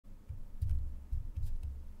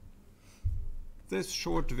This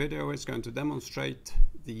short video is going to demonstrate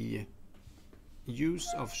the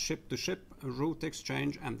use of ship-to-ship route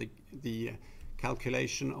exchange and the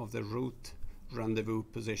calculation of the route rendezvous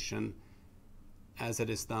position as it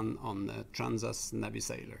is done on the Transas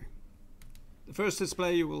Navisailor. The first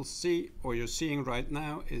display you will see, or you're seeing right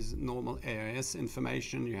now, is normal AIS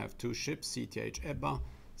information. You have two ships, CTH Ebba,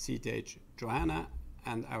 CTH Johanna,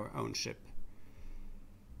 and our own ship.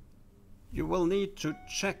 You will need to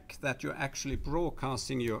check that you're actually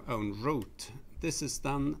broadcasting your own route. This is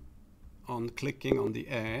done on clicking on the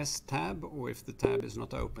AIS tab, or if the tab is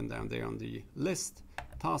not open, down there on the list,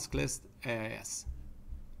 task list, AIS.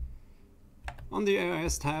 On the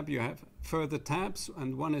AIS tab you have further tabs,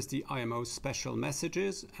 and one is the IMO special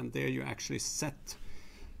messages, and there you actually set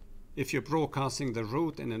if you're broadcasting the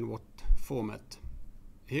route and in what format.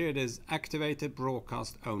 Here it is activated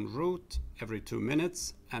broadcast own route every 2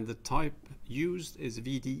 minutes, and the type used is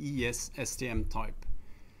VDES STM type.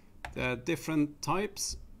 There are different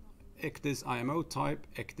types: ECDIS IMO type,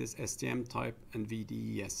 ECDIS STM type, and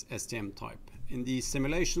VDES STM type. In these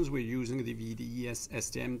simulations we're using the VDES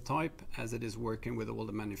STM type as it is working with all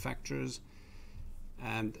the manufacturers,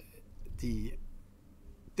 and the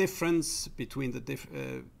difference between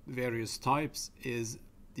the various types is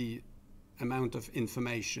the amount of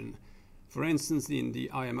information. For instance, in the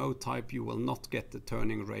IMO type you will not get the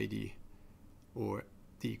turning radii or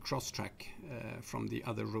the cross-track from the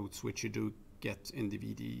other routes, which you do get in the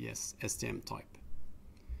VDES STM type.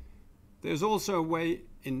 There's also a way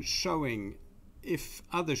in showing if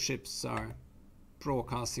other ships are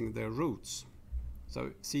broadcasting their routes.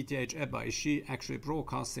 So CTH Ebba, is she actually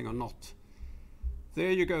broadcasting or not?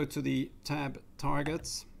 There you go to the tab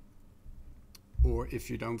targets, or if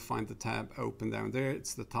you don't find the tab open down there,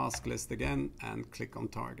 it's the task list again, and click on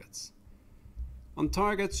targets. On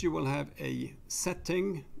targets you will have a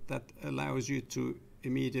setting that allows you to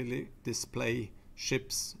immediately display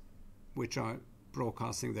ships which are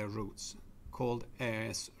broadcasting their routes, called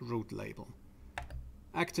AIS route label.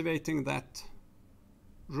 Activating that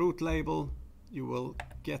route label, you will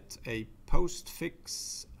get a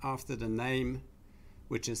postfix after the name,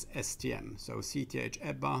 which is STM. So CTH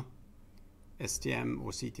Ebba STM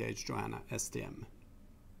or CTH Johanna STM.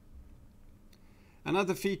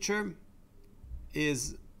 Another feature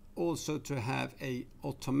is also to have a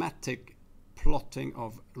automatic plotting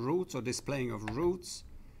of routes or displaying of routes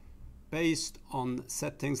based on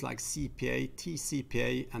settings like CPA,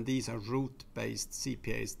 TCPA, and these are route-based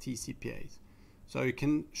CPAs, TCPAs. So you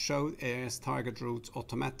can show AIS target routes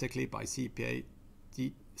automatically by CPA,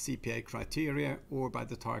 CPA criteria, or by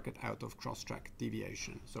the target out of cross-track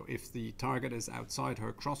deviation. So if the target is outside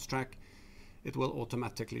her cross-track, it will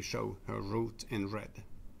automatically show her route in red.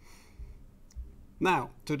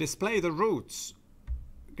 Now, to display the routes,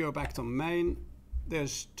 go back to main.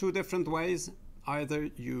 There's two different ways. Either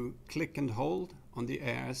you click and hold on the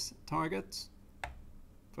AIS target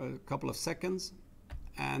for a couple of seconds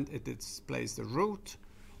and it displays the route,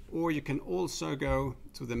 or you can also go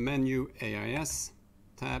to the menu AIS,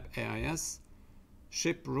 tab AIS,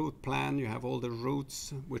 ship route plan. You have all the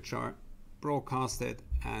routes which are broadcasted,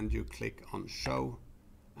 and you click on show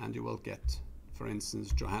and you will get, for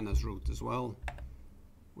instance, Johanna's route as well,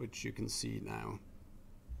 which you can see now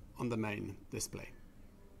on the main display.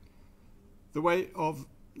 The way of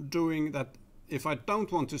doing that, if I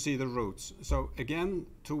don't want to see the routes, so again,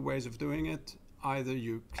 two ways of doing it. Either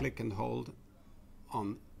you click and hold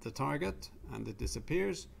on the target and it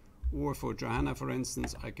disappears, or for Johanna, for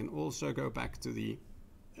instance, I can also go back to the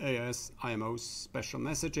AIS IMO special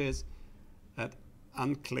messages and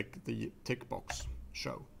unclick the tick box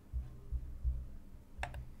show.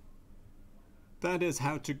 That is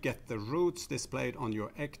how to get the routes displayed on your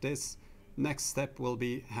ECDIS. Next step will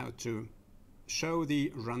be how to show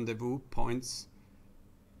the rendezvous points,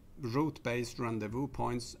 route-based rendezvous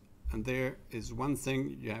points, and there is one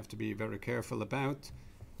thing you have to be very careful about.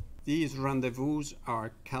 These rendezvous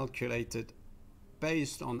are calculated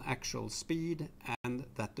based on actual speed and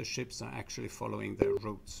that the ships are actually following their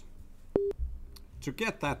routes. To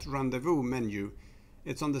get that rendezvous menu,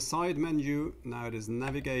 it's on the side menu. Now it is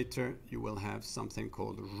navigator. You will have something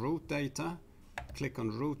called route data. Click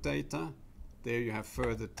on route data. There you have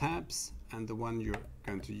further tabs, and the one you're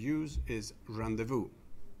going to use is rendezvous.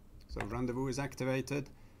 So rendezvous is activated.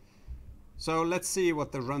 So let's see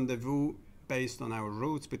what the rendezvous based on our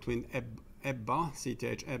routes between Ebba,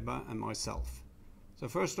 CTH Ebba, and myself. So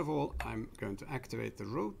first of all, I'm going to activate the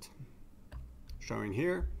route, showing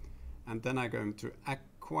here, and then I'm going to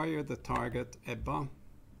acquire the target Ebba.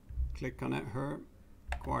 Click on her,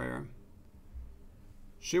 acquire.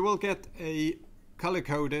 She will get a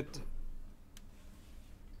color-coded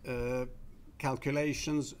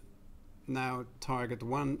calculations. Now target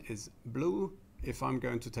 1 is blue. If I'm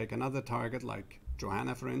going to take another target, like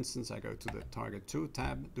Johanna for instance, I go to the target 2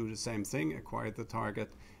 tab, do the same thing, acquire the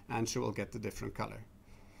target, and she will get the different color.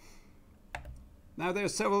 Now there are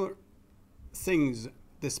several things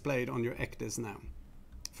displayed on your ECDIS now.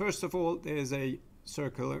 First of all, there is a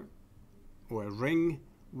circular or a ring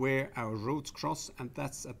where our routes cross, and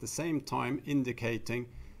that's at the same time indicating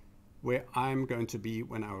where I'm going to be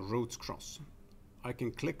when our routes cross. I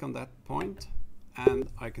can click on that point and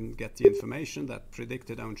I can get the information that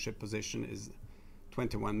predicted on-ship position is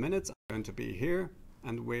 21 minutes. I'm going to be here,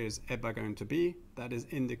 and where is EBA going to be? That is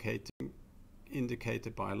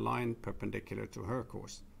indicated by a line perpendicular to her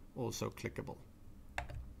course, also clickable.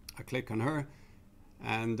 I click on her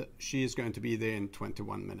and she is going to be there in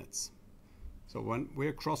 21 minutes. So when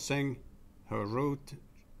we're crossing her route,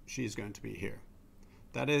 she's going to be here.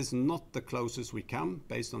 That is not the closest we come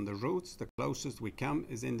based on the routes. The closest we come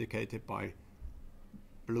is indicated by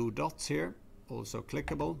blue dots here, also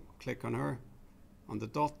clickable. Click on her, on the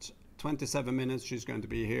dot, 27 minutes she's going to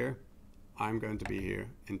be here. I'm going to be here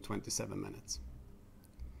in 27 minutes.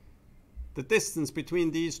 The distance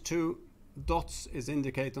between these two dots is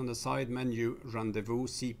indicated on the side menu rendezvous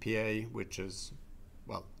CPA, which is,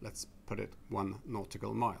 well, let's put it 1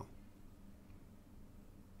 nautical mile.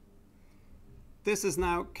 This is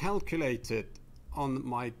now calculated on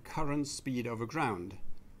my current speed over ground.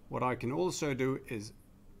 What I can also do is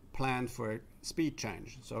plan for a speed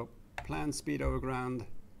change. So plan speed over ground,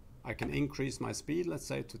 I can increase my speed, let's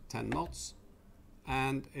say to 10 knots,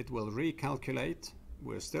 and it will recalculate.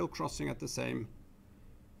 We're still crossing at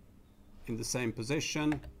in the same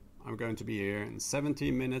position. I'm going to be here in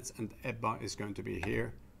 17 minutes and EBA is going to be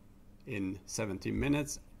here in 17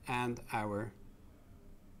 minutes, and our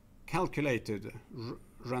calculated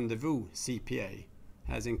rendezvous CPA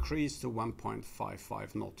has increased to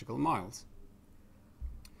 1.55 nautical miles.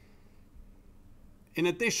 In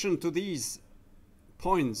addition to these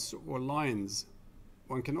points or lines,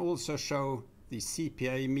 one can also show the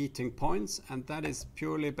CPA meeting points, and that is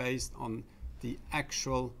purely based on the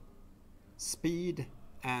actual speed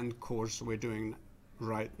and course we're doing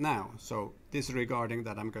right now. So disregarding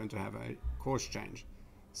that I'm going to have a course change.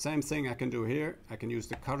 Same thing I can do here. I can use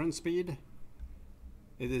the current speed.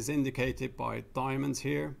 It is indicated by diamonds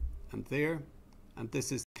here and there, and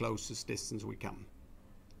this is the closest distance we come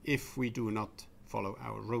if we do not follow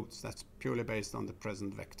our routes. That's purely based on the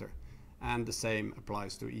present vector, and the same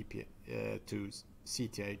applies to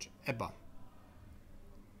CTH EBA.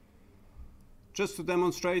 Just to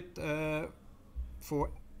demonstrate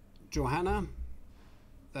for Johanna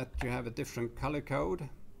that you have a different color code,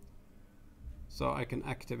 so I can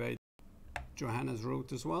activate Johanna's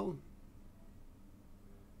route as well.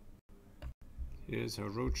 Here's her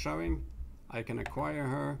route showing. I can acquire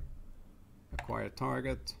her, acquire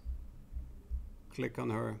target, click on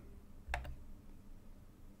her,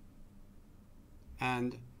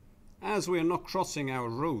 and as we are not crossing our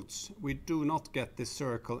routes, we do not get this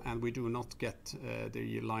circle and we do not get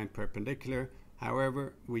the line perpendicular.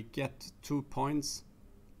 However, we get 2 points,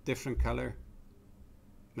 different color,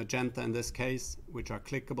 magenta in this case, which are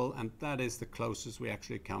clickable, and that is the closest we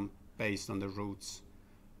actually come based on the routes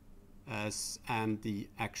and the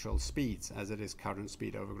actual speeds, as it is current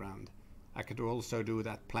speed over ground. I could also do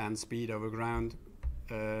that planned speed over ground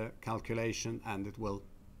calculation, and it will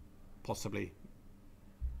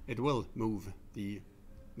move the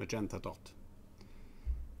magenta dot.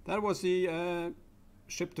 That was the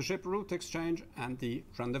ship-to-ship route exchange and the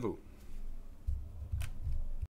rendezvous.